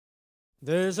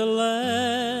There's a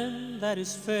land that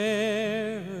is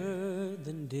fairer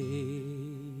than day,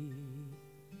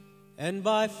 and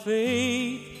by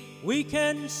faith we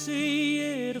can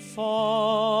see it afar,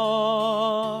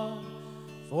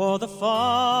 for the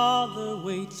Father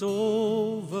waits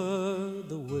over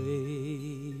the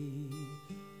way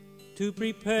to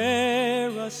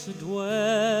prepare us a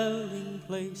dwelling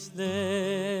place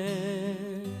there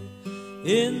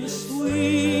in the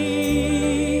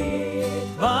sweet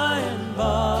by and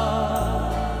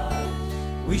by.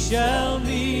 We shall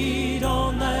meet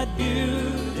on that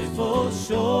beautiful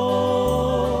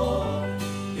shore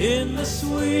in the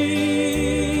sweet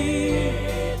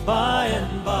by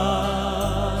and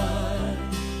by.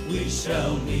 We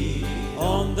shall meet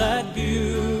on that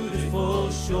beautiful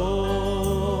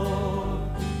shore.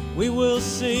 We will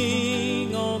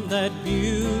sing on that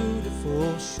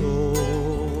beautiful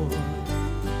shore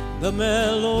the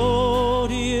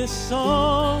melodious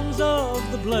songs of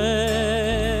the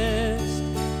blessed,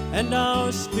 and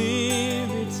our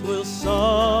spirits will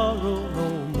sorrow no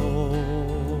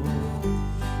more.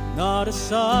 Not a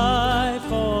sigh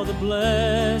for the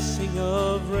blessing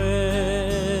of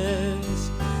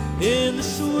rest in the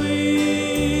sweet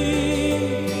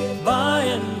by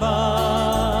and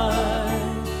by.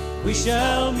 We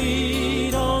shall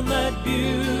meet on that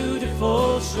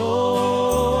beautiful shore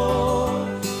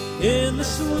in the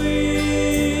sweet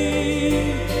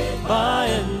by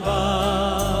and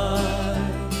by.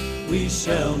 We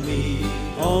shall meet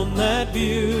on that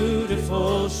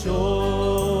beautiful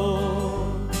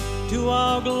shore to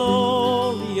our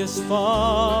glorious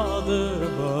Father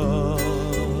above.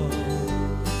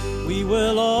 We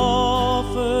will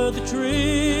offer the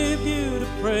tribute of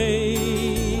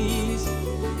praise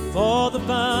for the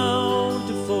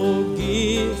bountiful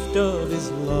gift of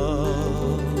His love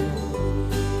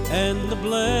and the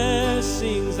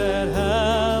blessings that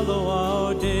hallow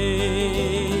our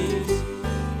days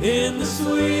in the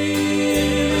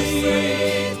sweet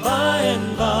by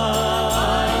and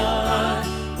by.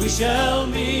 We shall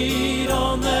meet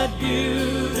on that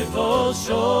beautiful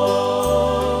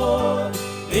shore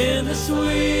in the sweet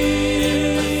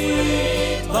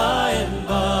by and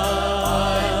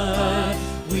by.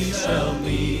 We shall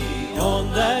meet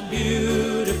on that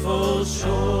beautiful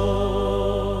shore.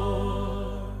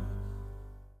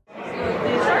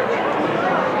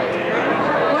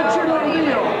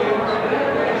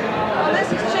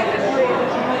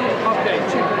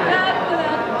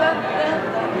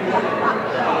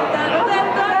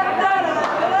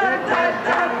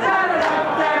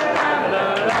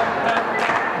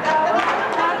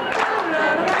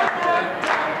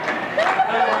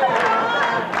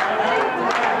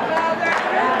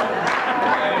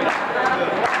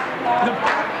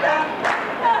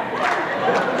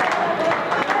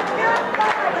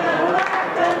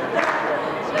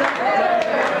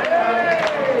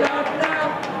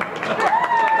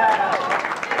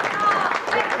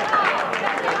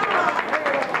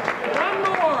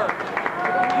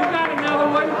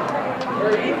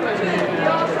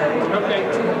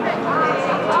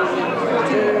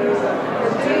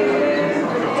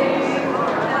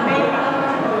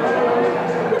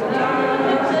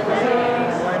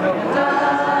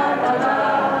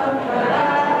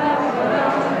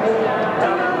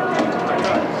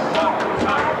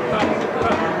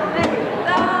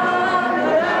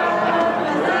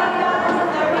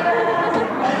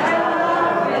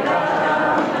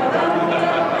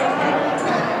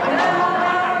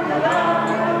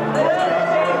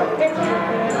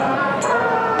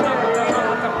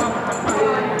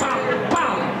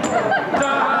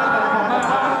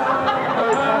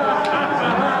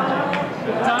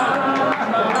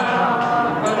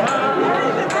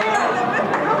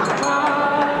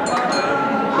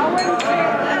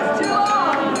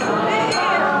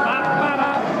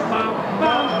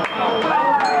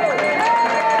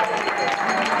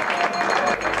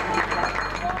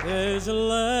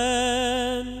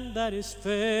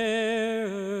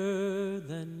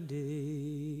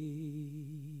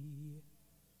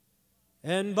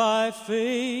 And by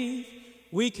faith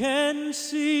we can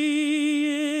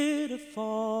see it afar,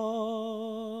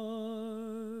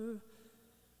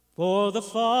 for the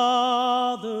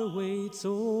Father waits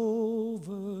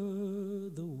over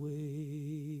the way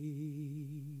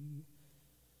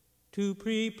to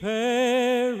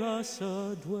prepare us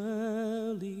a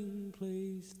dwelling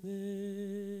place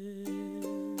there.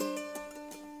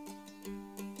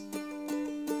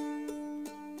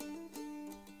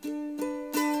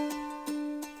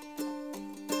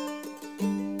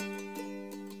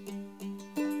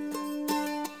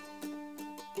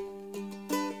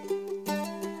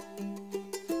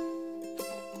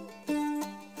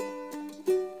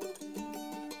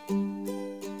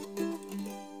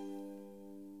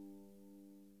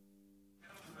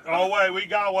 away. We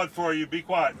got one for you. Be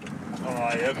quiet.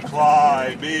 I am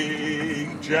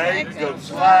climbing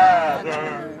Jacob's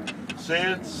ladder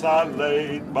since I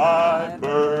laid my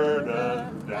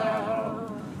burden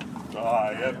down.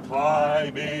 I am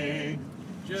climbing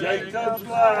Jacob's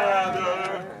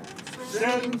ladder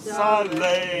since I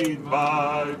laid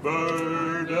my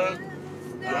burden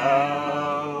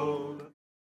down.